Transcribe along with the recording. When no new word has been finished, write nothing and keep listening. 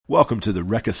Welcome to the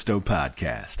Wrecka Stow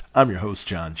podcast. I'm your host,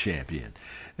 John Champion.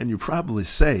 And you probably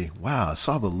say, wow, I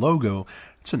saw the logo.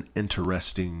 It's an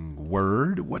interesting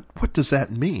word. What does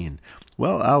that mean?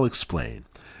 Well, I'll explain.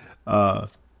 I've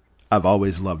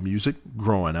always loved music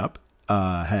growing up.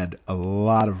 Had a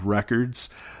lot of records,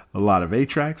 a lot of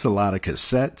 8-tracks, a lot of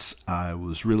cassettes. I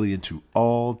was really into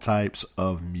all types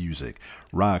of music.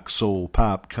 Rock, soul,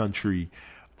 pop, country,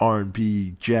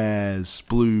 R&B, jazz,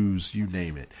 blues, you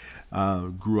name it.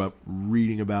 Grew up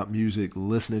reading about music,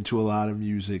 listening to a lot of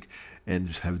music, and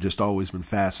have just always been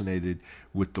fascinated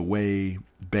with the way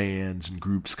bands and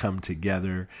groups come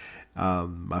together.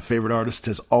 My favorite artist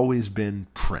has always been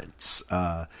Prince.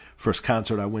 First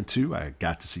concert I went to, I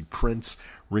got to see Prince,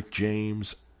 Rick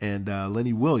James, and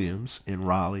Lenny Williams in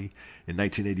Raleigh in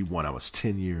 1981. I was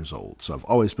 10 years old, so I've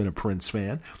always been a Prince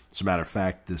fan. As a matter of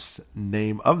fact, this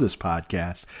name of this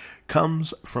podcast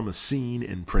comes from a scene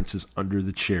in Prince's Under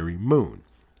the Cherry Moon.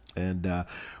 And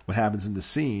what happens in the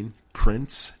scene,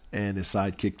 Prince and his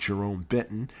sidekick Jerome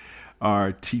Benton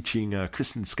are teaching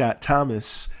Kristen Scott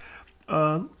Thomas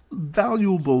a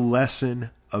valuable lesson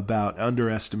about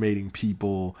underestimating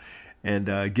people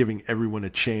and giving everyone a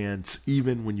chance,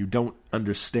 even when you don't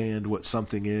understand what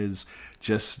something is,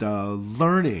 just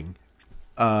learning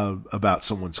about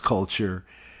someone's culture.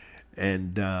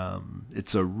 And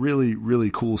it's a really,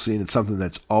 really cool scene. It's something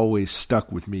that's always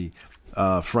stuck with me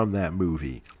from that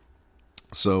movie.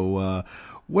 So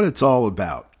what it's all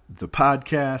about, the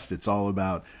podcast, it's all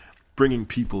about bringing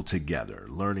people together,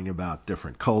 learning about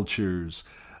different cultures,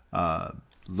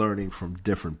 learning from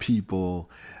different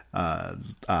people.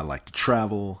 I like to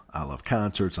travel. I love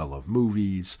concerts. I love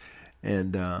movies.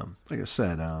 And like I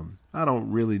said, I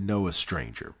don't really know a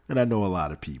stranger. And I know a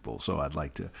lot of people. So I'd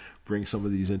like to bring some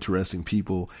of these interesting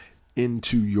people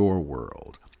into your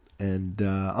world. And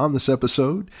on this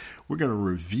episode, we're going to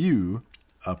review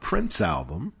a Prince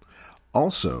album.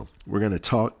 Also, we're going to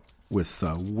talk with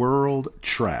World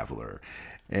Traveler.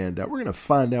 And we're going to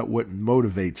find out what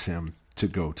motivates him to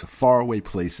go to faraway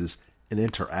places and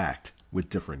interact with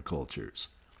different cultures.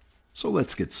 So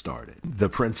let's get started. The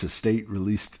Prince estate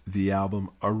released the album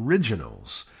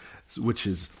Originals, which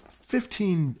is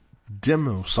 15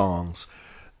 demo songs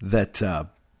that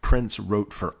Prince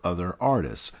wrote for other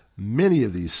artists. Many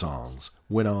of these songs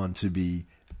went on to be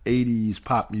 80s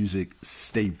pop music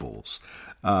staples.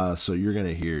 So you're going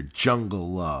to hear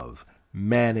Jungle Love,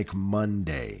 Manic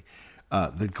Monday,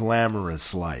 The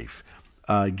Glamorous Life.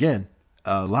 Again,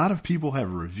 a lot of people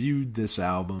have reviewed this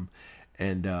album,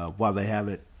 and while they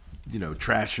haven't,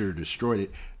 trashed or destroyed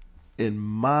it, in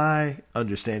my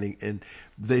understanding, and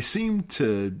they seem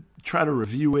to try to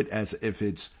review it as if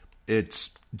it's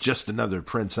just another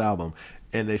Prince album,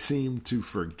 and they seem to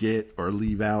forget or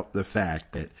leave out the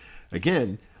fact that,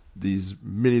 again,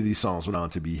 many of these songs went on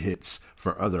to be hits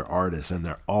for other artists, and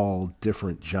they're all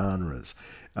different genres.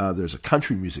 There's a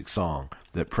country music song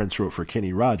that Prince wrote for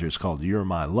Kenny Rogers called You're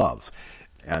My Love,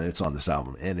 and it's on this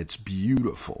album, and it's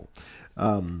beautiful.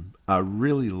 I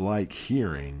really like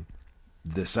hearing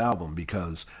this album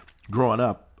because growing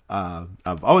up,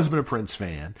 I've always been a Prince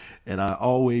fan, and I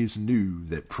always knew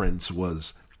that Prince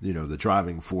was, the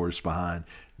driving force behind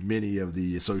many of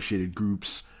the associated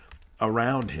groups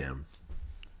around him.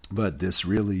 But this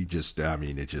really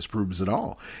it just proves it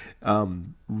all.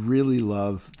 Really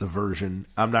love the version.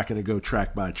 I'm not going to go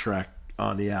track by track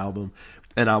on the album.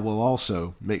 And I will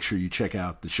also make sure you check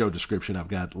out the show description. I've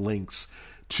got links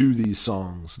to these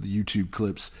songs, the YouTube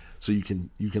clips, so you can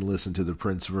listen to the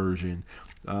Prince version.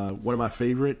 One of my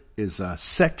favorite is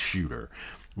Sex Shooter,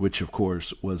 which of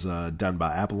course was done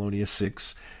by Apollonia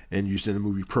 6 and used in the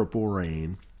movie Purple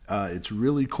Rain. It's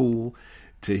really cool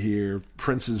to hear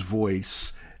Prince's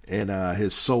voice and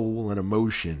his soul and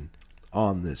emotion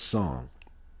on this song.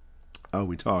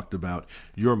 We talked about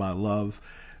You're My Love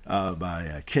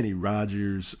by Kenny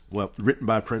Rogers, written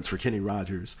by Prince for Kenny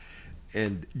Rogers.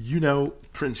 And,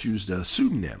 Prince used a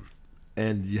pseudonym,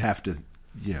 and you have to,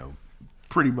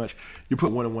 pretty much, you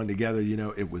put one and one together,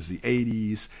 it was the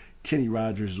 80s. Kenny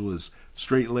Rogers was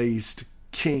straight-laced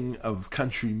king of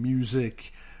country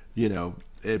music.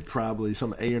 It probably,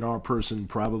 some A&R person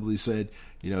probably said,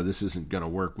 this isn't going to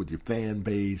work with your fan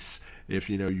base. If,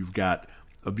 you've got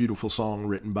a beautiful song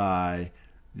written by,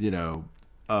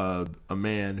 a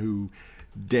man who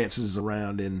dances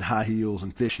around in high heels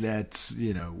and fishnets,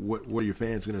 what are your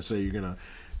fans going to say?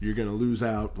 You're going to lose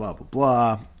out, blah, blah,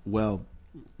 blah. Well,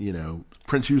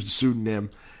 Prince used a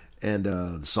pseudonym, and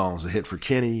the song's a hit for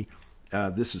Kenny.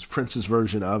 This is Prince's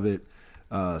version of it,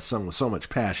 sung with so much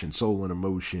passion, soul, and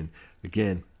emotion.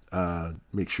 Again,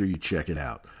 make sure you check it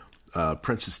out.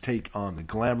 Prince's take on The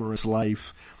Glamorous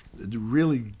Life It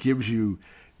really gives you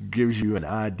an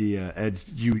idea, and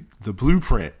the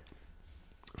blueprint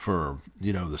for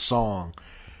the song.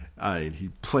 He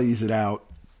plays it out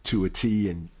to a T,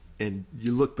 and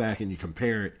you look back and you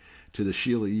compare it to the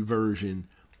Sheila E. version,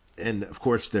 and of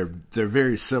course they're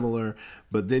very similar.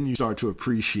 But then you start to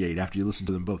appreciate, after you listen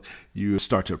to them both, you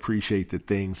start to appreciate the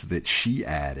things that she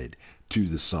added to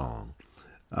the song.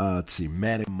 Let's see,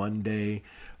 Manic Monday,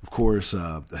 of course,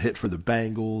 a hit for the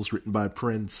Bangles, written by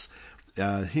Prince.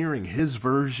 Hearing his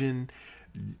version,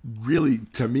 really,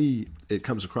 to me, it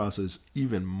comes across as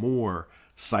even more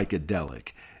psychedelic.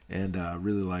 And I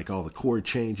really like all the chord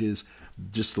changes,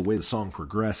 just the way the song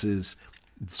progresses.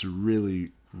 It's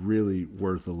really, really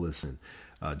worth a listen.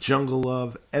 Jungle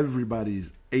Love,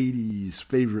 everybody's 80s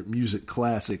favorite music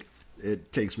classic.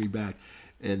 It takes me back.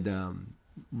 And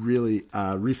really,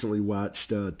 I recently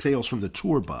watched Tales from the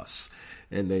Tour Bus,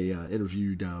 and they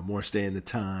interviewed Morris Day and the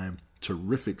Time.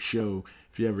 Terrific show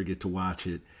if you ever get to watch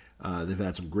it. They've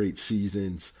had some great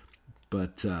seasons,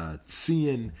 but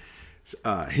hearing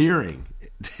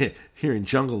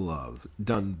Jungle Love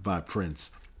done by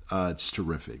Prince, it's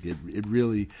terrific. It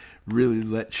really, really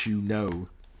lets you know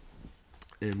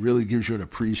and really gives you an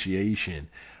appreciation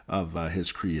of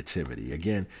his creativity.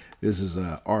 Again, this is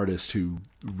an artist who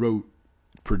wrote,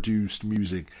 produced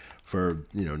music for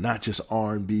not just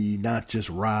R&B, not just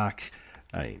rock,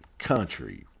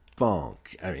 country,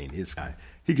 funk. This guy,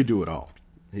 he could do it all.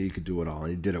 He could do it all,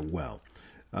 and he did it well.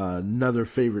 Another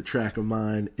favorite track of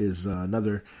mine is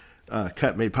another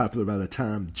cut made popular by the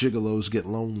time, Gigolos Get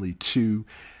Lonely Too.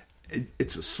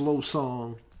 It's a slow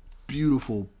song,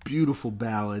 beautiful, beautiful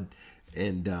ballad,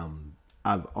 and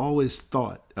I've always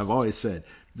said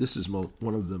this is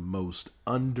one of the most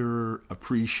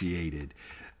underappreciated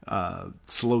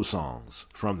slow songs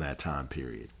from that time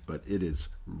period. But it is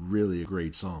really a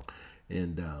great song,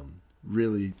 and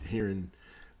really hearing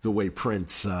the way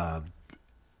Prince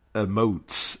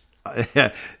emotes.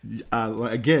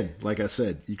 Again, like I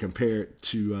said, you compare it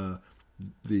to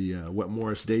what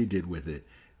Morris Day did with it,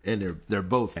 and they're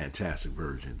both fantastic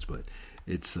versions. But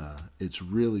it's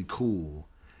really cool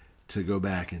to go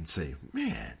back and say,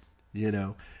 man,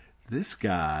 this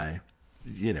guy,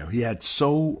 he had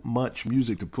so much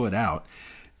music to put out.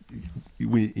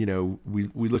 We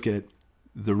look at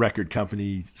the record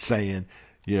company saying,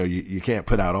 you can't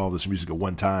put out all this music at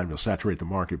one time. You'll saturate the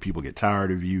market. People get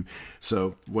tired of you.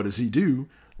 So what does he do?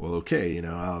 Well, okay,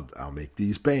 I'll make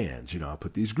these bands. I'll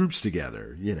put these groups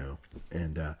together.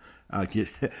 And I'll get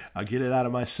it out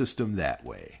of my system that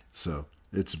way. So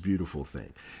it's a beautiful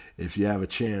thing. If you have a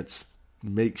chance,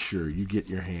 make sure you get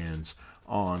your hands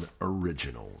on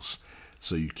originals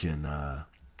so you can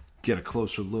get a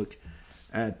closer look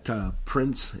at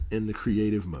Prince in the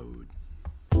creative mode.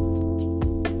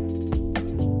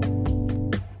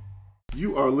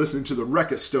 You are listening to the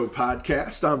Wrecka Stow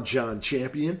podcast. I'm John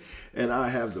Champion, and I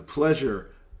have the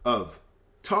pleasure of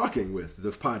talking with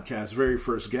the podcast's very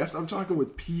first guest. I'm talking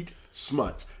with Pete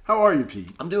Smuts. How are you,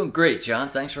 Pete? I'm doing great, John.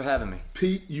 Thanks for having me.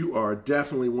 Pete, you are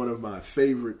definitely one of my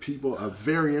favorite people, a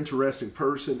very interesting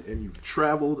person, and you've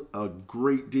traveled a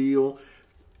great deal.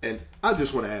 And I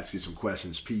just want to ask you some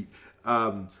questions, Pete.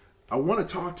 I want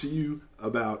to talk to you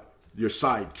about your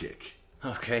sidekick.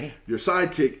 Okay. Your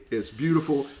sidekick is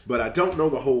beautiful, but I don't know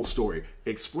the whole story.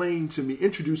 Explain to me,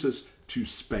 introduce us to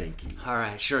Spanky. All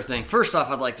right, sure thing. First off,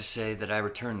 I'd like to say that I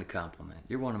return the compliment.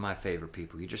 You're one of my favorite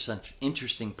people. You're just such an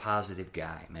interesting, positive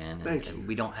guy, man. Thank you. And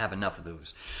we don't have enough of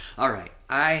those. All right,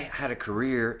 I had a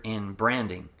career in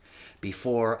branding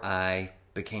before I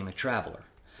became a traveler.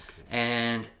 Okay.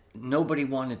 And nobody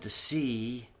wanted to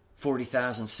see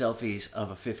 40,000 selfies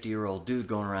of a 50-year-old dude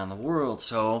going around the world.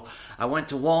 So I went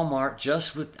to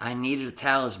Walmart I needed a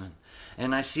talisman.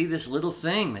 And I see this little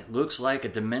thing that looks like a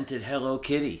demented Hello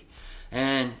Kitty.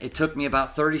 And it took me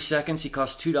about 30 seconds. He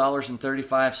cost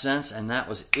 $2.35, and that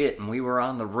was it. And we were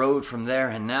on the road from there.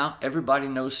 And now everybody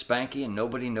knows Spanky, and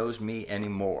nobody knows me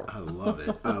anymore. I love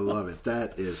it. I love it.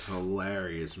 That is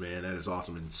hilarious, man. That is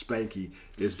awesome. And Spanky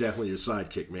is definitely your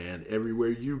sidekick, man.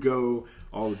 Everywhere you go,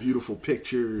 all the beautiful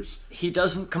pictures. He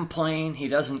doesn't complain. He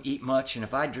doesn't eat much. And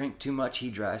if I drink too much, he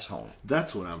drives home.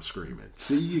 That's what I'm screaming.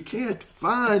 See, you can't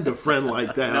find a friend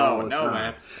like that all the time.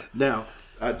 Man. Now,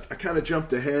 I kind of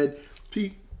jumped ahead.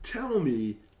 Pete, tell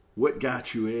me what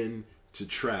got you into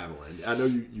traveling. I know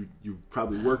you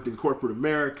probably worked in corporate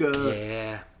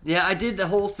America. Yeah, I did the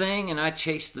whole thing, and I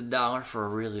chased the dollar for a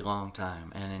really long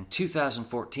time. And in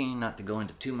 2014, not to go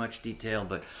into too much detail,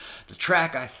 but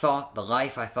the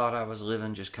life I thought I was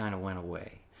living just kind of went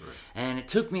away. Right. And it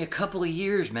took me a couple of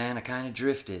years, man. I kind of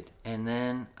drifted. And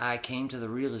then I came to the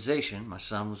realization, my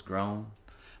son was grown.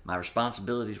 My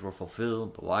responsibilities were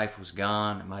fulfilled. The wife was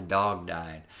gone, and my dog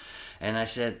died. And I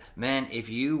said, man, if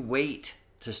you wait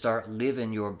to start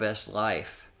living your best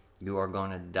life, you are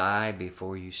going to die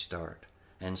before you start.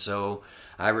 And so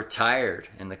I retired,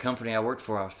 and the company I worked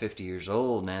for, I was 50 years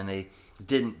old, man. They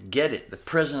didn't get it. The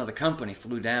president of the company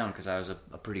flew down because I was a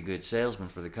pretty good salesman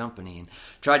for the company and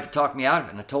tried to talk me out of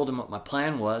it. And I told him what my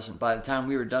plan was, and by the time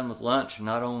we were done with lunch,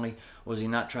 not only was he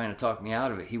not trying to talk me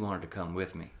out of it, he wanted to come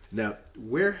with me. Now,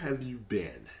 where have you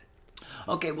been?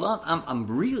 Okay, well, I'm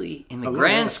really, in the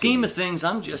grand scheme of things,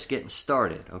 I'm just getting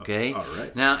started, okay? All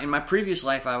right. Now, in my previous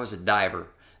life, I was a diver,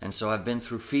 and so I've been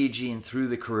through Fiji and through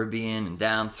the Caribbean and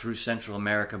down through Central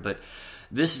America, but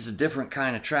this is a different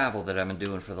kind of travel that I've been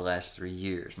doing for the last 3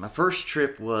 years. My first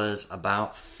trip was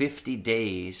about 50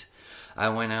 days. I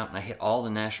went out and I hit all the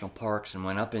national parks and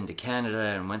went up into Canada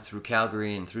and went through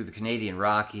Calgary and through the Canadian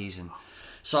Rockies and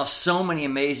saw so many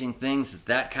amazing things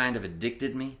that kind of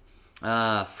addicted me.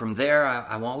 From there,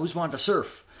 I always wanted to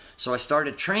surf. So I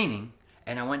started training,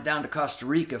 and I went down to Costa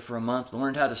Rica for a month,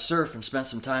 learned how to surf, and spent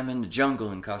some time in the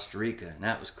jungle in Costa Rica, and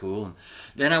that was cool. And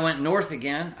then I went north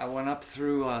again. I went up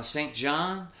through St.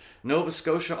 John, Nova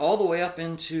Scotia, all the way up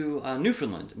into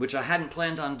Newfoundland, which I hadn't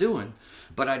planned on doing,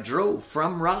 but I drove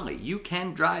from Raleigh. You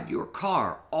can drive your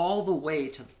car all the way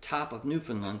to the top of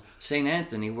Newfoundland, St.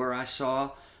 Anthony, where I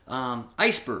saw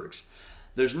icebergs.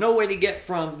 There's no way to get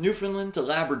from Newfoundland to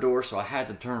Labrador, so I had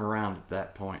to turn around at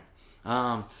that point.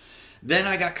 Then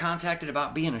I got contacted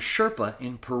about being a Sherpa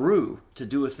in Peru to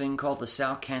do a thing called the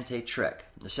Salcante Trek.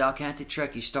 The Salcante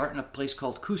Trek, you start in a place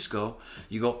called Cusco.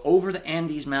 You go over the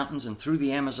Andes Mountains and through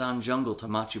the Amazon jungle to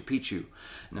Machu Picchu.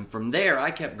 And then from there, I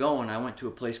kept going. I went to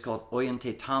a place called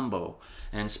Ollantaytambo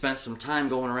and spent some time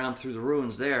going around through the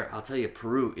ruins there. I'll tell you,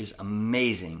 Peru is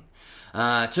amazing.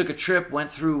 Took a trip,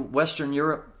 went through Western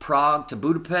Europe, Prague to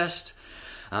Budapest.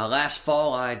 Last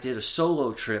fall, I did a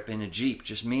solo trip in a Jeep,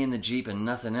 just me and the Jeep and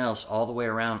nothing else, all the way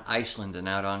around Iceland and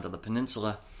out onto the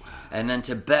peninsula. Wow. And then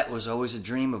Tibet was always a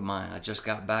dream of mine. I just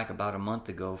got back about a month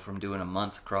ago from doing a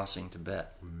month crossing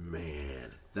Tibet.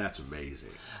 Man, that's amazing.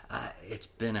 It's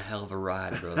been a hell of a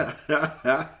ride, brother.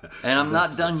 And I'm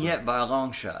not done yet by a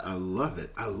long shot. I love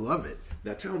it. I love it.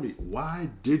 Now tell me, why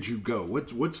did you go?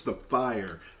 What's the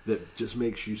fire that just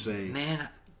makes you say, man,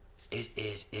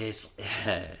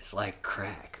 it's like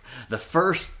crack. The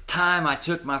first time I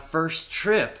took my first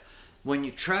trip, when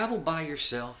you travel by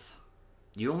yourself,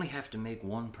 you only have to make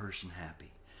one person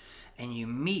happy. And you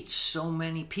meet so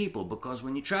many people, because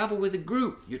when you travel with a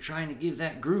group, you're trying to give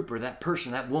that group or that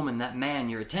person, that woman, that man,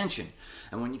 your attention.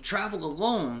 And when you travel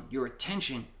alone, your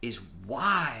attention is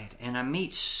wide. And I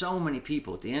meet so many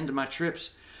people. At the end of my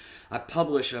trips, I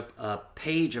publish a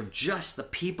page of just the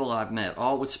people I've met,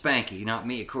 all with Spanky, not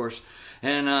me, of course.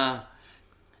 And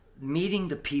meeting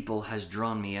the people has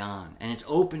drawn me on, and it's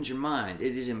opened your mind.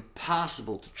 It is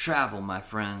impossible to travel, my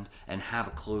friend, and have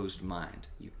a closed mind.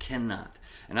 You cannot.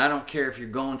 And I don't care if you're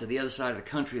going to the other side of the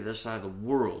country, the other side of the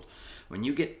world. When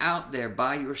you get out there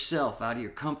by yourself, out of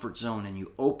your comfort zone, and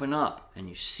you open up, and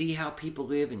you see how people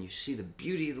live, and you see the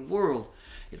beauty of the world,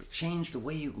 it'll change the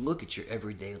way you look at your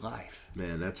everyday life.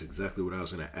 Man, that's exactly what I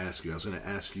was going to ask you. I was going to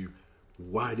ask you,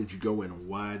 why did you go and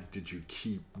why did you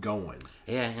keep going?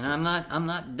 Yeah, and I'm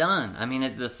not done. I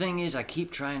mean, the thing is, I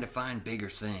keep trying to find bigger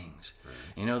things. Right.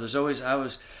 You know, I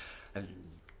was,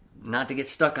 not to get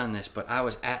stuck on this, but I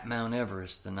was at Mount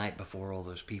Everest the night before all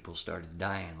those people started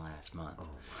dying last month.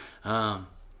 Oh.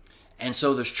 And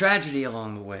so there's tragedy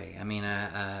along the way. I mean,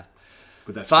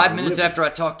 but that's 5 minutes after I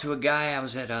talked to a guy, I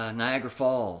was at Niagara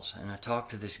Falls, and I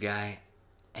talked to this guy,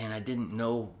 and I didn't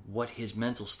know what his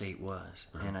mental state was.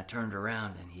 Uh-huh. And I turned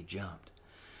around, and he jumped.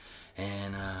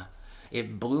 And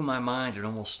it blew my mind. It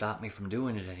almost stopped me from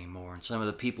doing it anymore. And some of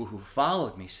the people who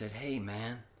followed me said, hey,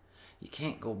 man, you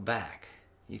can't go back.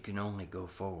 You can only go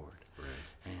forward. Right.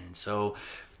 And so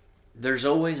there's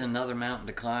always another mountain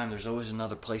to climb. There's always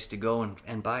another place to go.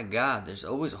 And by God, there's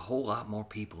always a whole lot more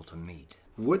people to meet.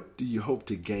 What do you hope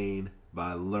to gain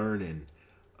by learning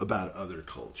about other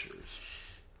cultures?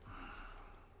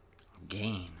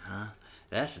 Gain, huh?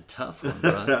 That's a tough one,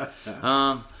 brother.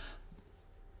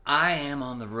 I am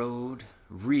on the road,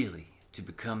 really, to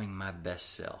becoming my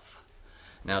best self.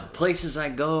 Now, the places I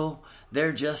go,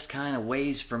 they're just kind of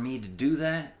ways for me to do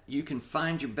that. You can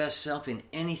find your best self in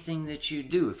anything that you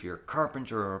do. If you're a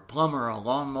carpenter or a plumber or a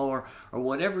lawnmower or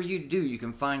whatever you do, you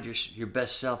can find your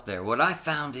best self there. What I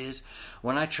found is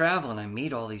when I travel and I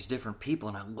meet all these different people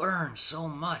and I learn so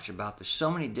much about there's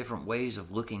so many different ways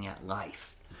of looking at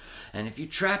life. And if you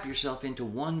trap yourself into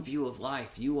one view of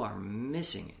life, you are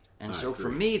missing it. And so for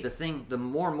me, the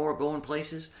more and more going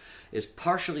places, is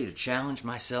partially to challenge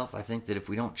myself. I think that if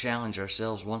we don't challenge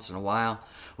ourselves once in a while,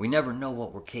 we never know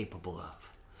what we're capable of.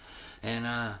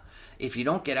 And if you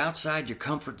don't get outside your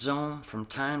comfort zone from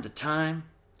time to time,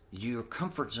 your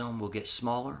comfort zone will get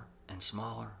smaller and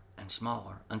smaller and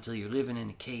smaller until you're living in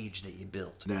a cage that you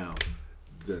built. Now,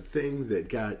 the thing that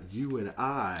got you and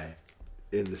I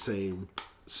in the same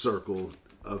circle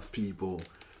of people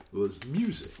was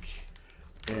music.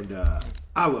 And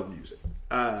I love music.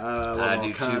 I love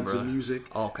all kinds of music.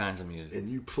 All kinds of music. And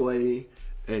you play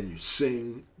and you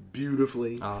sing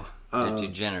beautifully. Oh,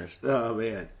 you're generous. Oh,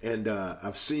 man. And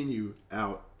I've seen you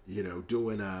out,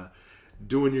 doing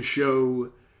your show,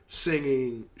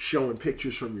 singing, showing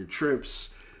pictures from your trips.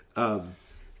 Can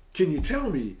you tell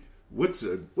me what's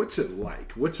it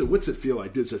like? What's it feel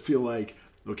like? Does it feel like,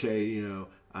 okay,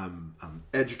 I'm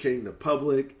educating the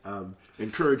public, I'm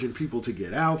encouraging people to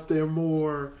get out there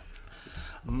more?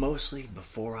 Mostly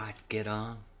before I get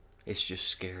on, it's just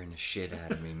scaring the shit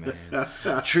out of me,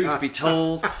 man. Truth be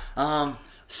told,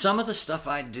 some of the stuff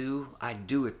I do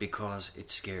it because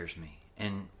it scares me.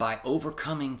 And by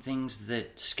overcoming things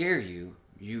that scare you,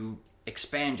 you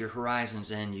expand your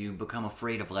horizons and you become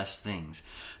afraid of less things.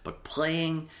 But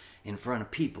playing in front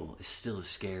of people is still the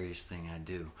scariest thing I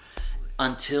do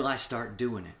until I start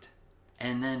doing it.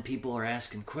 And then people are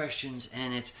asking questions,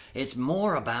 and it's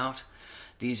more about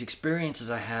these experiences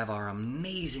I have are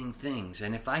amazing things.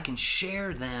 And if I can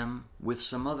share them with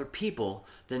some other people,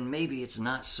 then maybe it's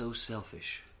not so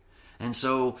selfish. And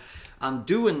so I'm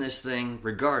doing this thing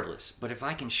regardless. But if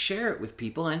I can share it with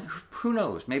people, and who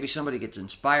knows, maybe somebody gets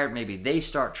inspired, maybe they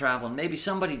start traveling, maybe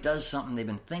somebody does something they've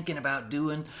been thinking about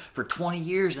doing for 20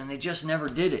 years and they just never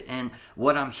did it. And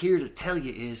what I'm here to tell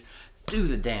you is, do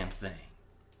the damn thing.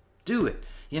 Do it.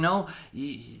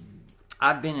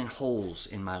 I've been in holes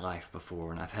in my life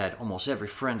before, and I've had almost every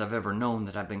friend I've ever known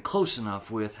that I've been close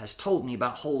enough with has told me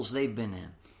about holes they've been in.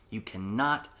 You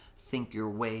cannot think your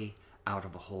way out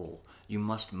of a hole. You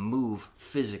must move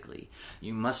physically.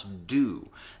 You must do.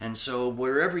 And so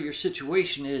wherever your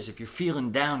situation is, if you're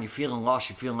feeling down, you're feeling lost,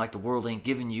 you're feeling like the world ain't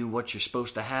giving you what you're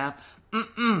supposed to have,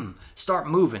 start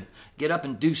moving. Get up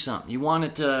and do something. You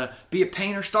wanted to be a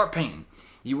painter? Start painting.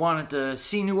 You wanted to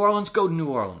see New Orleans? Go to New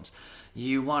Orleans.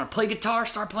 You want to play guitar?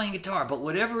 Start playing guitar. But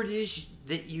whatever it is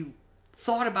that you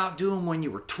thought about doing when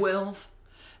you were 12,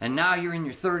 and now you're in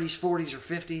your 30s, 40s, or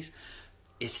 50s,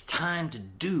 it's time to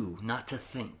do, not to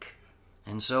think.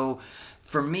 And so,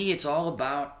 for me, it's all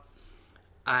about,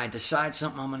 I decide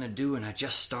something I'm going to do, and I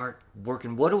just start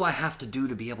working. What do I have to do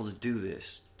to be able to do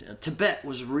this? Tibet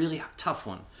was a really tough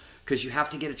one, because you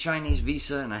have to get a Chinese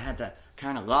visa, and I had to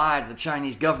kind of lie to the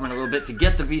Chinese government a little bit to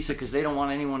get the visa, because they don't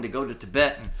want anyone to go to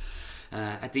Tibet.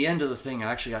 And at the end of the thing,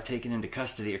 I actually got taken into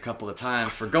custody a couple of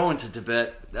times for going to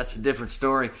Tibet. That's a different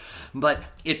story. But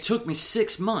it took me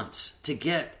 6 months to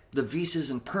get the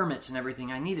visas and permits and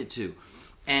everything I needed to.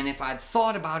 And if I'd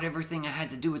thought about everything I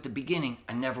had to do at the beginning,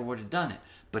 I never would have done it.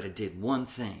 But I did one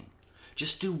thing.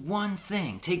 Just do one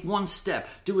thing. Take one step.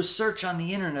 Do a search on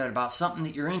the internet about something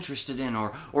that you're interested in,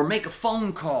 or make a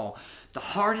phone call. The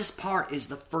hardest part is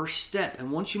the first step.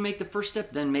 And once you make the first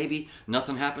step, then maybe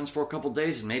nothing happens for a couple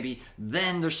days, and maybe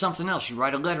then there's something else. You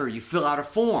write a letter, you fill out a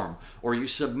form, or you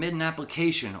submit an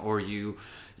application, or you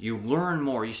learn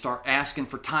more. You start asking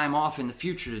for time off in the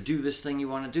future to do this thing you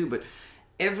want to do. But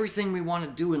everything we want to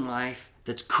do in life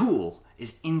that's cool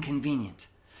is inconvenient.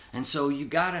 And so you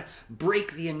gotta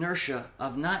break the inertia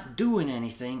of not doing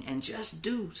anything and just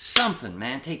do something,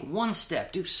 man. Take one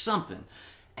step, do something.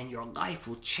 And your life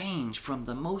will change from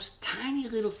the most tiny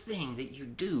little thing that you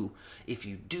do if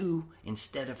you do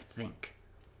instead of think.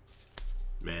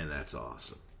 Man, that's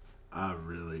awesome. I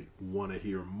really want to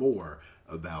hear more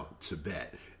about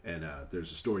Tibet. And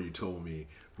there's a story you told me.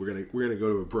 We're gonna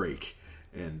go to a break,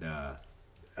 and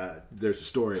there's a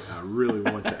story I really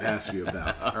want to ask you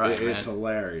about. All right, it's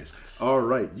hilarious. All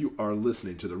right, you are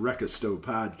listening to the Wrecka Stow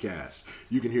podcast.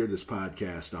 You can hear this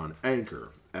podcast on Anchor,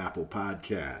 Apple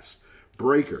Podcasts,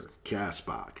 Breaker,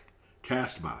 Castbox,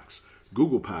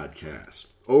 Google Podcasts,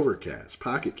 Overcast,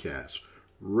 Pocket Cast,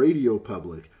 Radio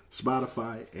Public,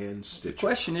 Spotify, and Stitcher. The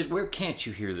question is, where can't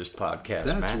you hear this podcast,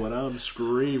 That's man? what I'm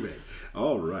screaming.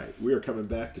 All right, we are coming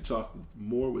back to talk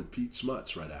more with Pete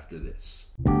Smuts right after this.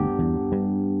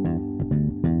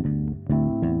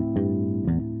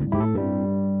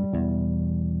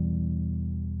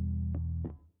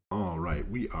 All right,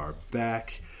 we are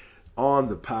back on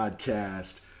the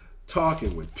podcast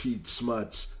talking with Pete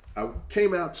Smuts. I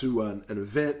came out to an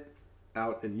event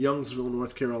out in Youngsville,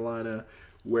 North Carolina,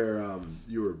 where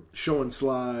you were showing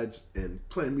slides and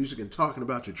playing music and talking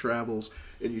about your travels,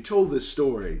 and you told this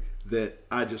story that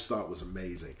I just thought was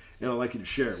amazing, and I'd like you to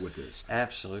share it with us.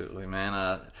 Absolutely,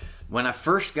 man. When I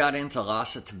first got into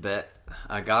Lhasa, Tibet,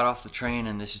 I got off the train,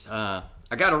 and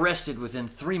I got arrested within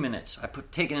 3 minutes.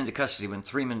 Taken into custody within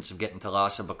 3 minutes of getting to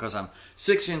Lhasa because I'm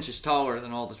 6 inches taller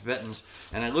than all the Tibetans,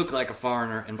 and I look like a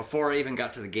foreigner. And before I even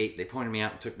got to the gate, they pointed me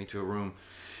out and took me to a room.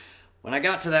 When I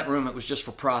got to that room, it was just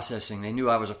for processing. They knew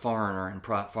I was a foreigner, and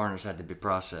foreigners had to be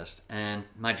processed. And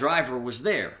my driver was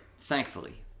there,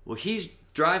 thankfully. Well, he's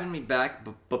driving me back,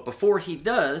 but before he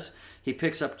does, he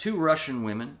picks up 2 Russian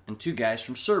women and 2 guys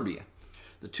from Serbia.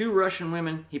 The 2 Russian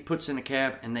women he puts in a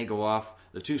cab, and they go off.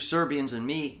 The 2 Serbians and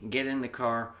me get in the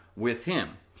car with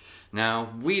him.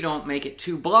 Now, we don't make it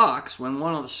 2 blocks when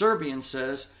one of the Serbians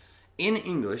says, in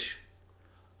English,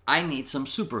 "I need some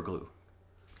super glue."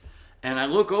 And I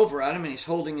look over at him, and he's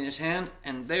holding in his hand,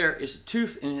 and there is a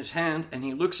tooth in his hand, and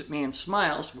he looks at me and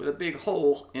smiles with a big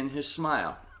hole in his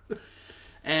smile.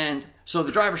 And so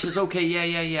the driver says, "Okay,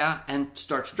 yeah," and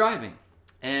starts driving.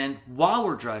 And while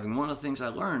we're driving, one of the things I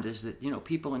learned is that,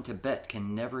 people in Tibet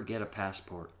can never get a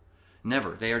passport.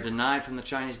 Never. They are denied from the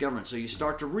Chinese government. So you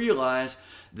start to realize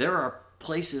there are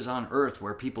places on earth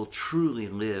where people truly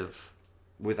live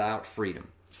without freedom.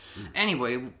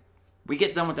 Anyway, we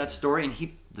get done with that story,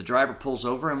 and the driver pulls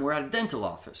over, and we're at a dental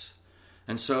office.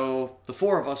 And so the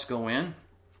 4 of us go in.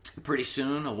 Pretty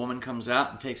soon, a woman comes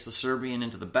out and takes the Serbian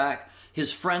into the back.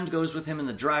 His friend goes with him, and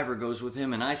the driver goes with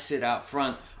him, and I sit out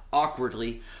front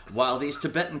awkwardly while these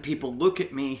Tibetan people look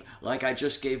at me like I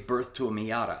just gave birth to a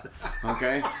Miata.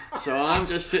 Okay? So I'm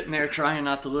just sitting there trying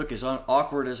not to look as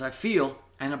awkward as I feel.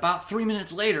 And about 3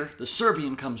 minutes later, the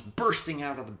Serbian comes bursting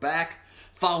out of the back,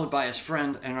 followed by his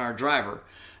friend and our driver.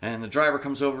 And the driver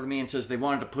comes over to me and says they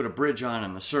wanted to put a bridge on,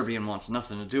 and the Serbian wants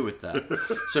nothing to do with that.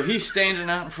 So he's standing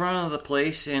out in front of the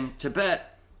place in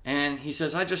Tibet, and he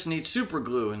says, "I just need super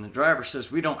glue." And the driver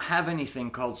says, "We don't have anything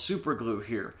called super glue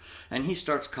here." And he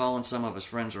starts calling some of his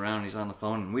friends around. He's on the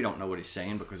phone, and we don't know what he's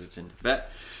saying because it's in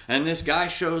Tibet. And this guy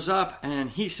shows up, and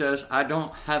he says, "I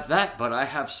don't have that, but I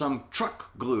have some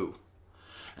truck glue."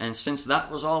 And since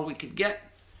that was all we could get,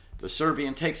 the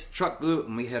Serbian takes the truck glue,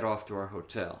 and we head off to our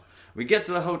hotel. We get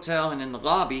to the hotel, and in the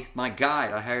lobby, my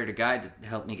guide, I hired a guide to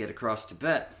help me get across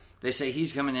Tibet. They say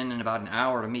he's coming in about an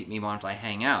hour to meet me while I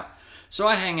hang out. So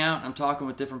I hang out, and I'm talking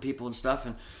with different people and stuff,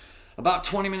 and about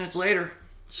 20 minutes later,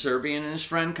 Serbian and his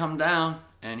friend come down,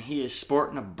 and he is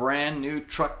sporting a brand new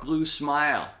truck glue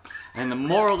smile. And the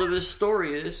moral of this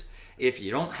story is, if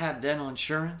you don't have dental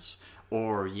insurance,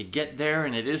 or you get there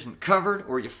and it isn't covered,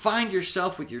 or you find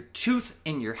yourself with your tooth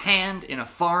in your hand in a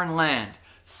foreign land,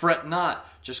 fret not.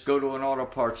 Just go to an auto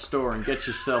parts store and get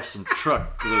yourself some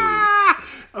truck glue.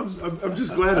 I'm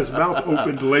just glad his mouth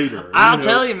opened later. I'll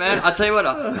tell you, man. I'll tell you what.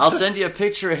 I'll send you a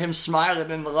picture of him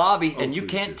smiling in the lobby, and you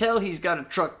can't tell he's got a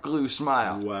truck glue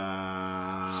smile.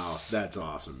 Wow. That's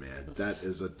awesome, man. That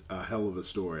is a hell of a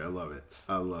story. I love it.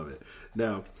 I love it.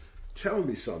 Now, tell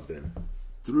me something.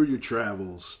 Through your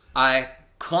travels, I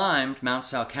climbed Mount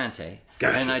Salkantay.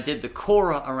 Gotcha. And I did the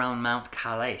Kora around Mount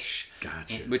Kailash,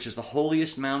 Gotcha. which is the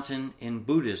holiest mountain in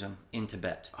Buddhism in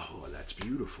Tibet. Oh, that's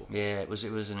beautiful. Yeah, it was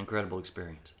an incredible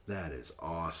experience. That is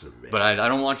awesome, man. But I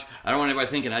don't want anybody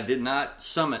thinking I did not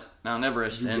summit Mount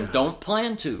Everest and don't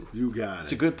plan to. You got it.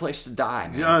 It's a good place to die,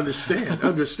 man. Yeah, I understand.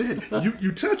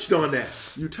 You touched on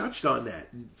that.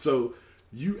 So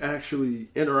you actually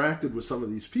interacted with some of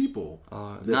these people.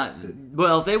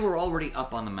 Well, they were already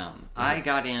up on the mountain.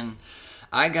 Yeah.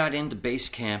 I got into base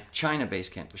camp, China base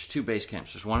camp. There's 2 base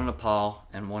camps. There's one in Nepal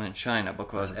and one in China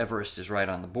because Everest is right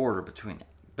on the border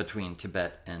between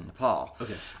Tibet and Nepal.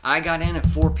 Okay. I got in at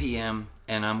 4 p.m.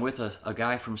 and I'm with a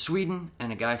guy from Sweden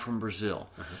and a guy from Brazil.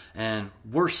 And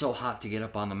we're so hot to get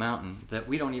up on the mountain that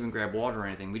we don't even grab water or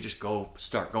anything. We just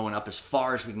start going up as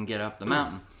far as we can get up the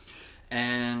mountain.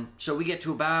 And so we get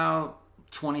to about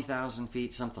 20,000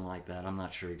 feet, something like that. I'm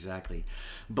not sure exactly.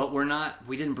 But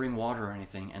we didn't bring water or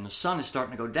anything. And the sun is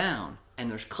starting to go down. And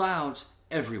there's clouds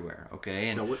everywhere, okay?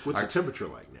 And now, what's the temperature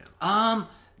like now?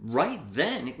 Right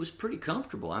then, it was pretty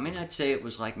comfortable. I mean, I'd say it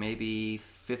was like maybe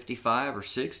 55 or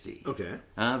 60. Okay.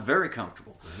 Very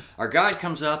comfortable. Our guide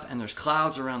comes up, and there's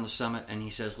clouds around the summit. And he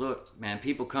says, "Look, man,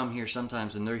 people come here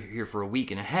sometimes, and they're here for a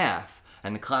week and a half.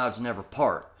 And the clouds never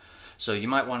part. So you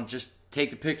might want to just take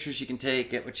the pictures you can take,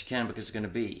 get what you can, because it's going to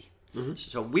be."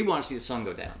 So we want to see the sun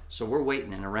go down. So we're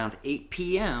waiting, and around 8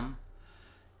 p.m.,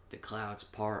 the clouds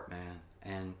part, man.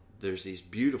 And there's these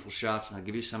beautiful shots, and I'll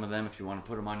give you some of them if you want to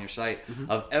put them on your site,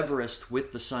 of Everest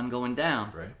with the sun going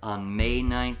down on May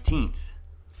 19th.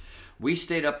 We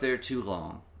stayed up there too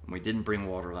long. We didn't bring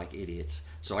water like idiots.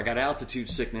 So I got altitude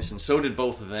sickness, and so did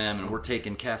both of them, and we're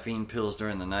taking caffeine pills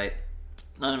during the night.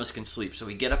 None of us can sleep. So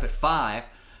we get up at 5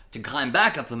 to climb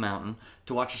back up the mountain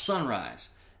to watch the sunrise.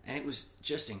 And it was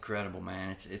just incredible,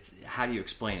 man. It's how do you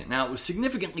explain it? Now, it was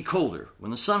significantly colder.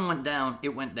 When the sun went down,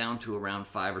 it went down to around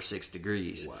 5 or 6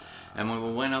 degrees. Wow. And when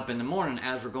we went up in the morning,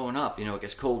 as we're going up, it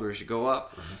gets colder as you go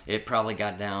up, it probably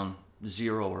got down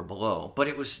 0 or below.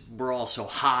 But we're all so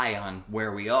high on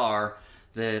where we are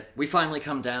that we finally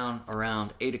come down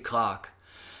around 8 o'clock,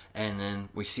 and then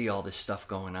we see all this stuff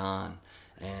going on.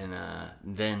 And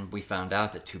then we found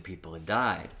out that 2 people had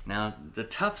died. Now, the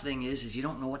tough thing is you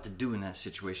don't know what to do in that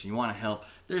situation. You want to help.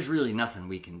 There's really nothing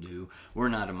we can do. We're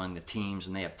not among the teams,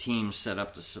 and they have teams set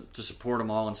up to support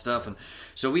them all and stuff. And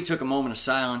so we took a moment of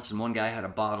silence, and one guy had a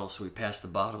bottle, so we passed the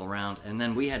bottle around. And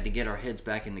then we had to get our heads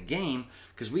back in the game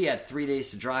because we had 3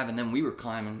 days to drive, and then we were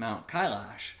climbing Mount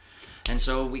Kailash. And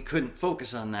so we couldn't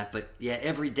focus on that. But yeah,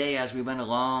 every day as we went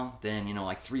along, then,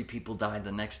 like 3 people died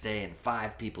the next day and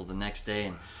 5 people the next day.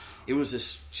 And it was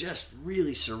this just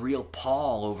really surreal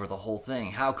pall over the whole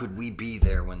thing. How could we be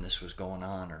there when this was going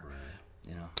on? Or,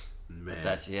 Man. But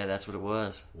that's what it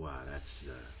was. Wow, that's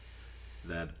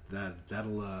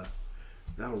that'll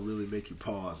really make you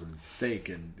pause and think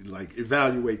and like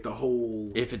evaluate the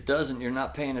whole. If it doesn't, you're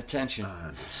not paying attention. I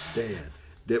understand.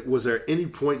 Was there any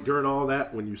point during all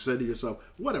that when you said to yourself,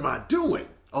 "What am I doing?"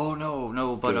 Oh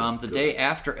no! But the day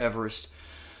after Everest,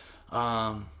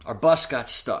 our bus got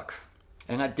stuck,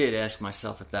 and I did ask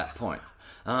myself at that point.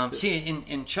 See,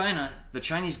 in China, the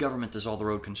Chinese government does all the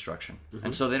road construction,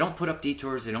 and so they don't put up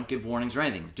detours, they don't give warnings or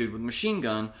anything. Dude with a machine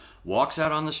gun walks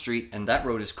out on the street, and that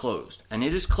road is closed, and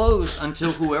it is closed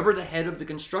until whoever the head of the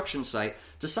construction site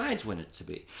decides when it's to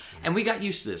be. And we got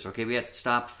used to this, okay? We had to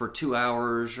stop for 2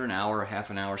 hours or an hour or half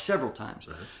an hour several times.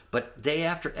 But day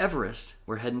after Everest,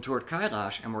 we're heading toward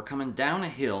Kailash, and we're coming down a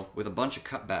hill with a bunch of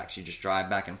cutbacks. You just drive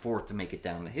back and forth to make it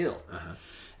down the hill.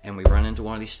 And we run into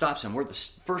one of these stops, and we're the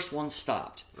first one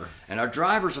stopped. And our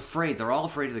driver's afraid. They're all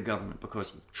afraid of the government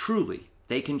because truly,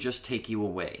 they can just take you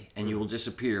away, and you will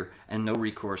disappear, and no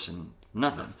recourse and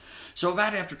nothing. So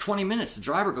about after 20 minutes, the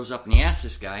driver goes up and he asks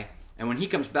this guy, and when he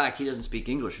comes back, he doesn't speak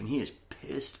English, and he is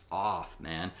pissed off,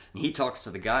 man. And he talks to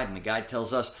the guide, and the guide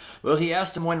tells us, well, he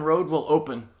asked him when road will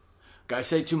open. Guy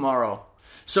say tomorrow.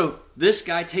 So this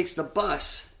guy takes the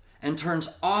bus and turns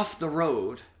off the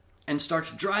road and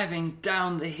starts driving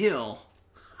down the hill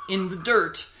in the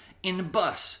dirt in the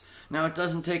bus. Now, it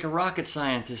doesn't take a rocket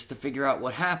scientist to figure out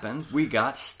what happened. We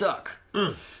got stuck.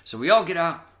 So we all get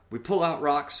out. We pull out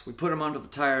rocks. We put them under the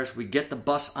tires. We get the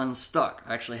bus unstuck.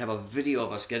 I actually have a video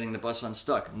of us getting the bus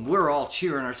unstuck. And we're all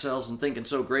cheering ourselves and thinking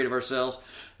so great of ourselves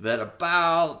that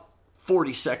about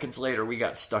 40 seconds later, we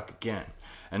got stuck again.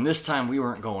 And this time, we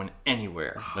weren't going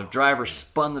anywhere. The driver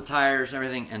spun the tires and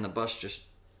everything, and the bus just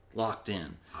locked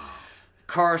in.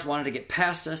 Cars wanted to get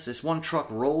past us. This one truck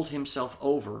rolled himself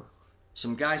over.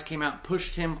 Some guys came out and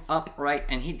pushed him upright,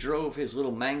 and he drove his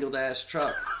little mangled-ass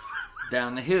truck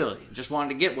down the hill. He just wanted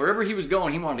to get wherever he was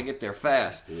going. He wanted to get there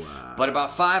fast. Wow. But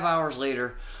about 5 hours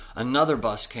later, another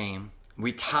bus came.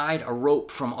 We tied a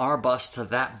rope from our bus to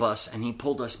that bus, and he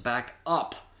pulled us back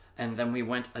up. And then we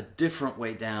went a different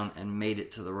way down and made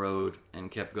it to the road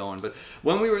and kept going. But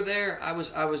when we were there, I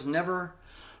was never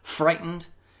frightened.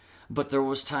 But there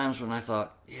was times when I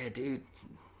thought, yeah, dude,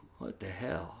 what the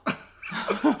hell?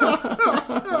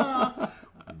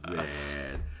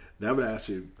 Man. Now I'm going to ask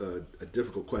you a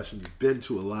difficult question. You've been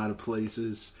to a lot of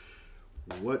places.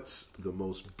 What's the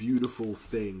most beautiful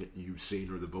thing you've seen,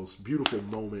 or the most beautiful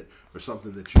moment, or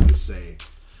something that you just say,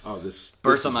 oh, this...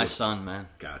 Birth of my son, man.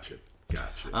 Gotcha.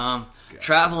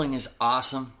 Traveling is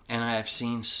awesome, and I have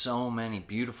seen so many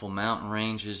beautiful mountain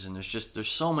ranges, and there's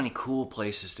so many cool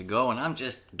places to go, and I'm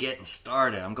just getting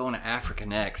started. I'm going to Africa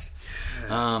next.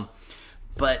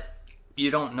 But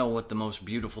you don't know what the most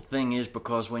beautiful thing is,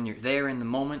 because when you're there in the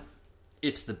moment,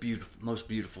 it's the most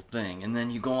beautiful thing. And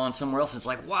then you go on somewhere else, and it's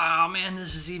like, wow, man,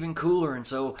 this is even cooler. And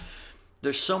so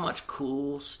there's so much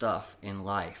cool stuff in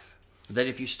life that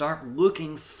if you start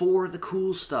looking for the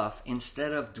cool stuff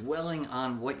instead of dwelling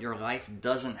on what your life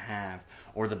doesn't have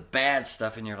or the bad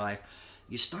stuff in your life,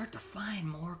 you start to find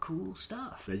more cool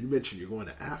stuff. Now, you mentioned you're going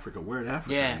to Africa. Where in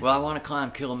Africa? Yeah, well, I want to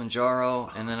climb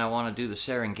Kilimanjaro, and then I want to do the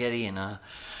Serengeti, and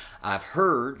I've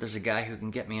heard there's a guy who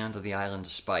can get me onto the island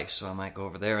of Spice, so I might go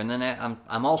over there. And then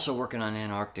I'm also working on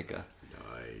Antarctica.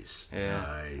 Nice. Yeah,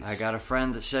 nice. I got a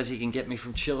friend that says he can get me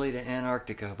from Chile to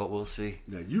Antarctica, but we'll see.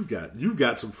 Now you've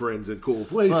got some friends in cool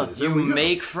places. Well, you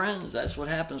make friends. That's what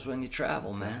happens when you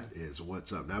travel, man. That is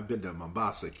what's up. Now I've been to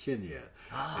Mombasa, Kenya,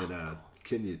 and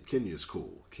Kenya's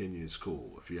cool. Kenya's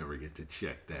cool if you ever get to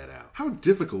check that out. How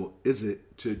difficult is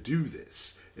it to do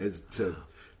this?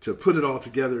 To put it all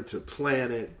together, to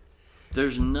plan it?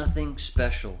 There's nothing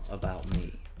special about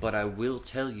me, but I will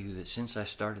tell you that since I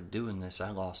started doing this, I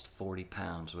lost 40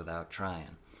 pounds without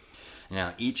trying.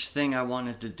 Now, each thing I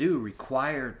wanted to do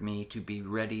required me to be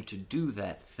ready to do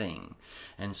that thing.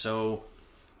 And so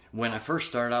when I first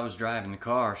started, I was driving the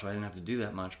car, so I didn't have to do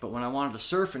that much. But when I wanted to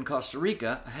surf in Costa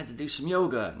Rica, I had to do some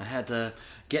yoga, and I had to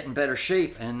get in better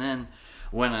shape. And then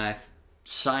when I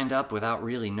signed up without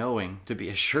really knowing to be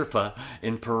a Sherpa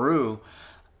in Peru,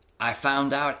 I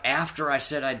found out after I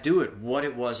said I'd do it what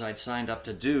it was I'd signed up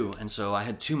to do. And so I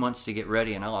had 2 months to get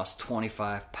ready, and I lost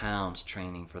 25 pounds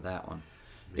training for that one.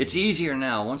 It's easier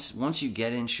now. Once you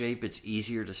get in shape, it's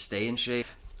easier to stay in shape.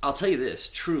 I'll tell you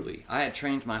this, truly, I had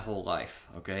trained my whole life,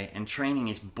 okay? And training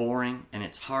is boring, and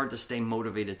it's hard to stay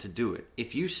motivated to do it.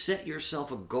 If you set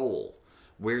yourself a goal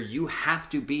where you have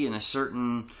to be in a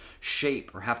certain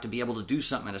shape or have to be able to do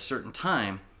something at a certain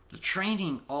time, the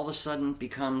training all of a sudden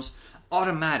becomes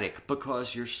automatic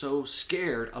because you're so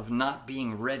scared of not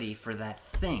being ready for that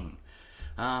thing.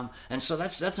 And so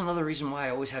that's another reason why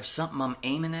I always have something I'm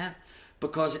aiming at,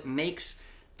 because it makes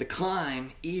the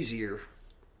climb easier,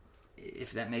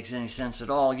 if that makes any sense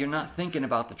at all. You're not thinking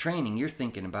about the training. You're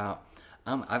thinking about,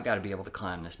 I've got to be able to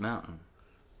climb this mountain.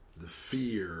 The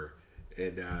fear,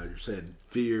 and you're saying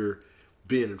fear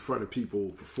being in front of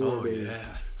people performing. Oh,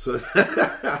 yeah. So,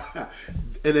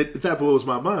 and that blows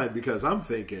my mind, because I'm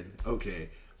thinking, okay,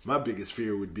 my biggest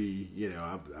fear would be,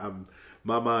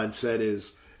 my mindset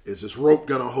is this rope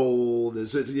gonna hold?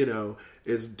 Is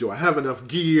it, do I have enough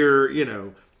gear?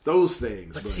 Those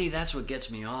things. But see, that's what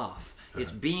gets me off.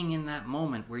 It's being in that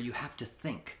moment where you have to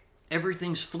think.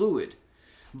 Everything's fluid.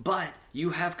 But you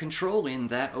have control in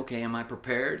that, okay, am I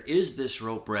prepared? Is this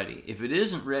rope ready? If it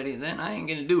isn't ready, then I ain't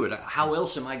going to do it. How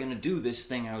else am I going to do this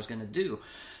thing I was going to do?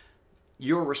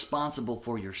 You're responsible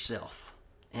for yourself.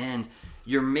 And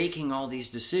you're making all these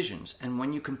decisions. And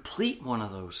when you complete one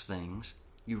of those things,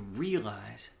 you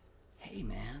realize, hey,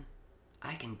 man,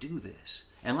 I can do this.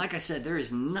 And like I said, there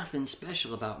is nothing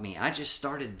special about me. I just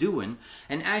started doing.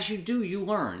 And as you do, you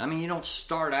learn. I mean, you don't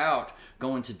start out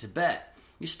going to Tibet.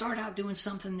 You start out doing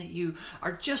something that you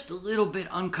are just a little bit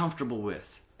uncomfortable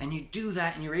with. And you do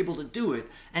that and you're able to do it.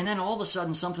 And then all of a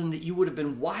sudden something that you would have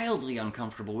been wildly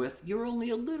uncomfortable with, you're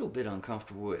only a little bit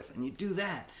uncomfortable with. And you do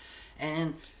that.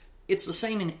 And it's the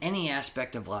same in any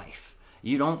aspect of life.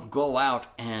 You don't go out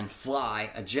and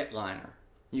fly a jetliner.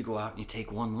 You go out and you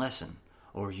take one lesson.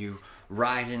 Or you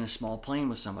ride in a small plane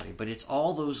with somebody. But it's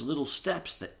all those little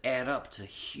steps that add up to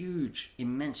huge,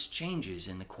 immense changes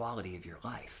in the quality of your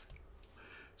life.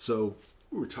 So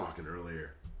we were talking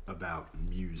earlier about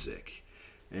music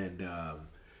and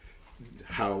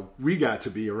how we got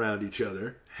to be around each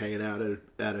other, hanging out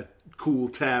at a cool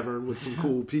tavern with some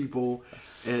cool people,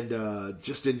 and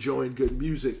just enjoying good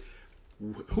music.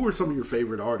 Who are some of your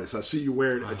favorite artists? I see you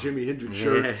wearing a Jimi Hendrix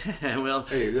shirt. Yeah, well,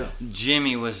 there you go.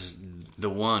 Jimmy was the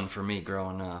one for me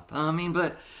growing up.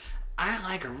 But I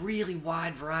like a really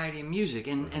wide variety of music,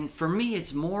 and for me,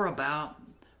 it's more about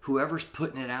whoever's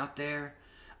putting it out there.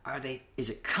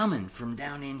 Is it coming from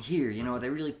down in here? Are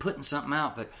they really putting something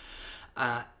out? But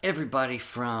everybody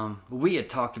from, we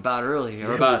had talked about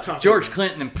earlier, about George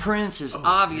Clinton and Prince is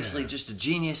obviously just a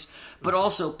genius, but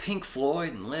also Pink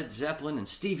Floyd and Led Zeppelin and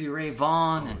Stevie Ray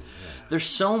Vaughan. There's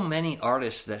so many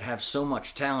artists that have so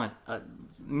much talent.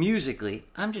 Musically,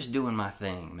 I'm just doing my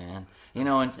thing, man.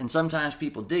 And sometimes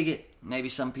people dig it, maybe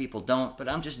some people don't, but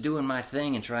I'm just doing my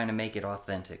thing and trying to make it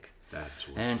authentic.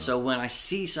 So when I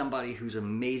see somebody who's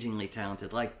amazingly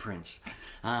talented, like Prince,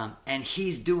 and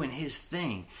he's doing his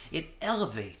thing, it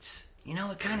elevates.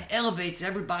 It kind of elevates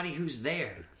everybody who's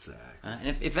there. Exactly. And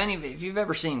if you've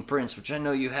ever seen Prince, which I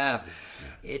know you have,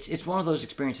 it's one of those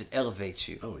experiences that elevates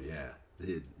you. Oh yeah,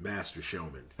 the master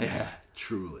showman. Yeah,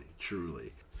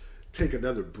 truly. Take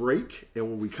another break, and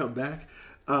when we come back,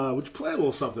 would you play a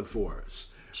little something for us?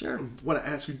 Sure. I want to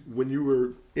ask you, when you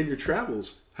were in your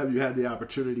travels, have you had the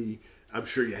opportunity, I'm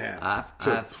sure you have,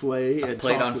 to play? I've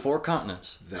played on 4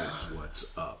 continents. That's what's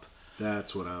up.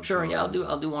 That's what I'm sure, yeah,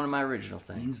 I'll do one of my original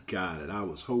things. You got it. I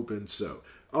was hoping so.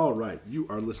 All right. You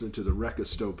are listening to the Wrecka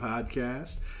Stow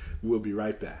podcast. We'll be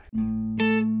right back.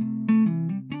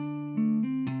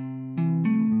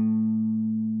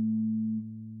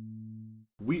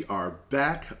 We are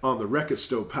back on the Wrecka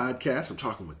Stow podcast. I'm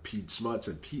talking with Pete Smuts,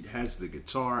 and Pete has the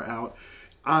guitar out.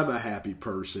 I'm a happy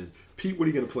person. Pete, what are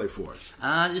you going to play for us?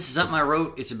 This is something I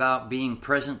wrote. It's about being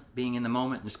present, being in the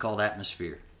moment, and it's called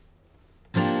Atmosphere.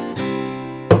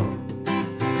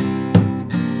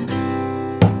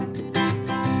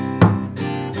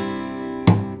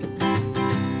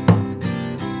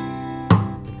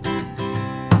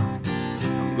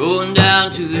 going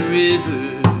down to the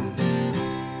river,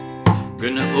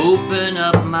 gonna open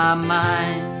up my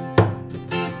mind.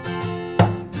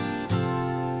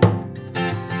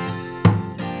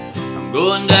 I'm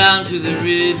going down to the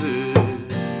river,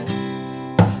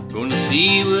 gonna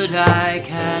see what I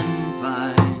can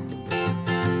find.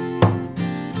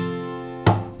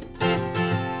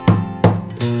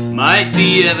 Might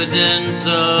be evidence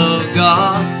of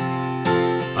God,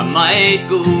 I might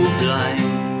go blind.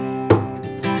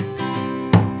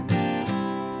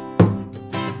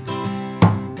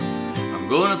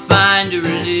 I'm gonna find a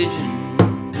religion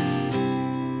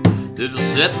that'll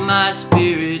set my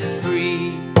spirit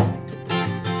free.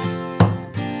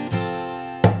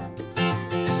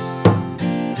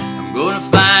 I'm gonna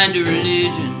find a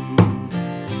religion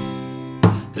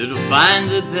that'll find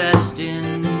the best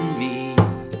in me.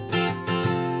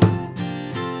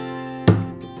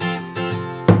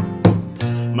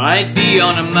 Might be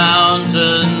on a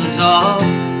mountain top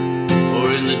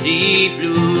or in the deep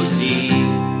blue sea.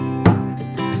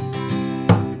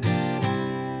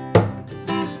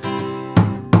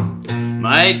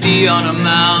 Might be on a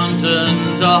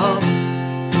mountain top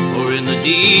or in the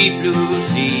deep blue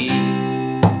sea.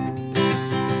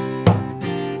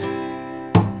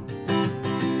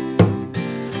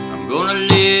 I'm gonna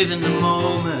live in the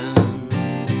moment,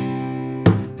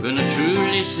 gonna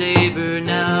truly savor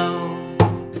now.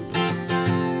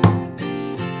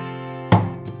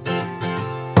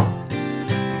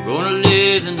 I'm gonna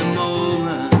live in the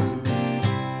moment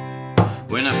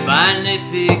when I finally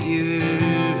figure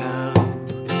out.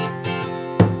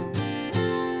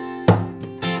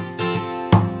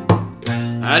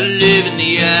 I live in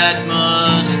the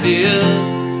atmosphere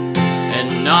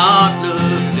and not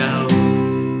look down.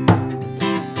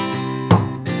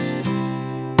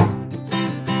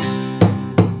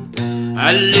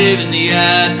 I live in the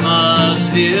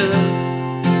atmosphere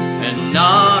and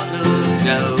not look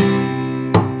down.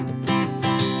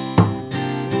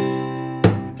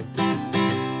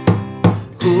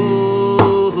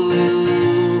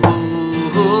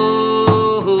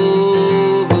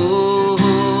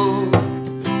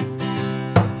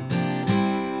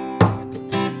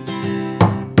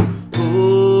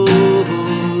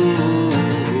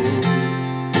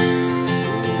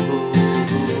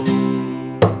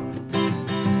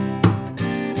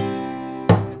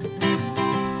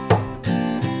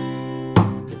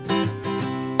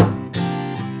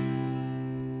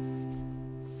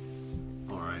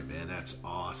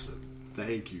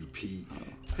 Thank you, Pete.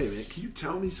 Hey, man, can you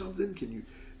tell me something?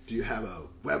 Do you have a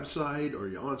website or are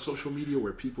you on social media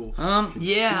where people?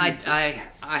 I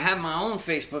have my own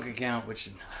Facebook account, which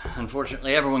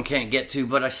unfortunately everyone can't get to.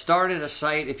 But I started a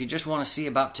site if you just want to see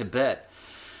about Tibet.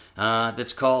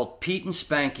 That's called Pete and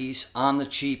Spanky's On the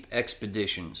Cheap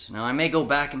Expeditions. Now I may go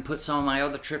back and put some of my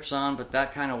other trips on, but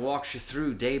that kind of walks you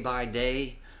through day by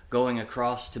day going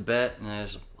across Tibet. And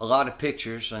there's a lot of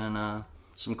pictures and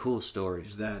some cool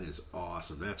stories. That is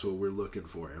awesome. That's what we're looking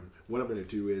for. And what I'm going to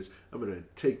do is I'm going to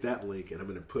take that link and I'm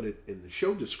going to put it in the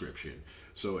show description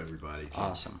so everybody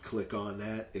can click on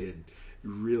that and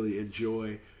really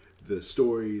enjoy the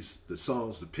stories, the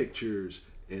songs, the pictures,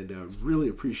 and really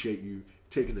appreciate you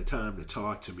taking the time to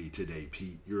talk to me today,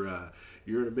 Pete. You're an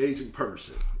amazing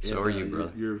person. So are you,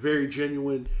 brother. You're very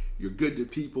genuine. You're good to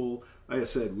people. Like I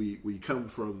said, we come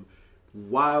from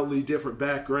wildly different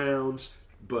backgrounds,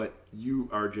 but you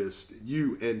are just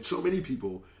you, and so many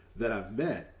people that I've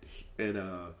met in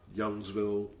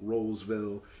Youngsville,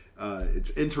 Rollsville.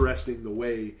 It's interesting the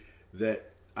way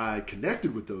that I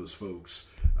connected with those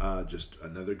folks. Just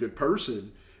another good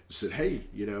person said, hey,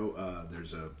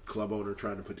 there's a club owner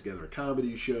trying to put together a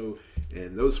comedy show,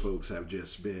 and those folks have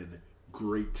just been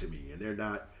great to me. And they're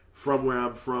not from where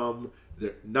I'm from.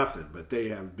 They're nothing, but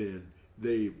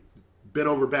they've been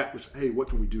over backwards. Hey, what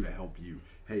can we do to help you?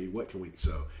 Hey, what can we?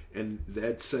 So, and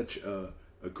that's such a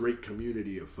great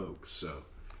community of folks. So,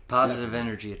 positive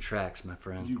energy attracts, my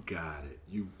friend. You got it.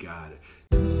 You got it.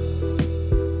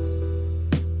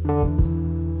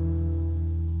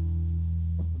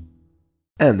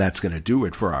 And that's going to do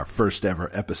it for our first ever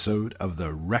episode of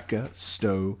the Wrecka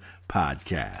Stow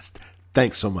podcast.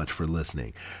 Thanks so much for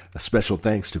listening. A special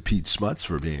thanks to Pete Smuts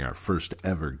for being our first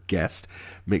ever guest.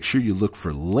 Make sure you look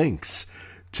for links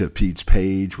to Pete's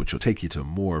page, which will take you to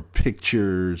more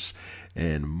pictures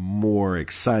and more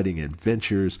exciting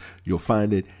adventures. You'll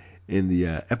find it in the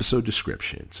episode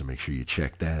description, so make sure you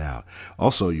check that out.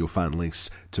 Also, you'll find links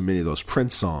to many of those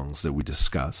Prince songs that we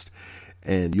discussed,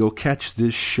 and you'll catch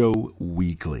this show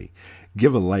weekly.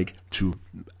 Give a like to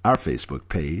our Facebook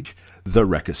page, The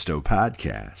Wrecka Stow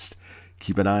Podcast.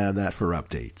 Keep an eye on that for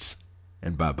updates,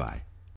 and bye-bye.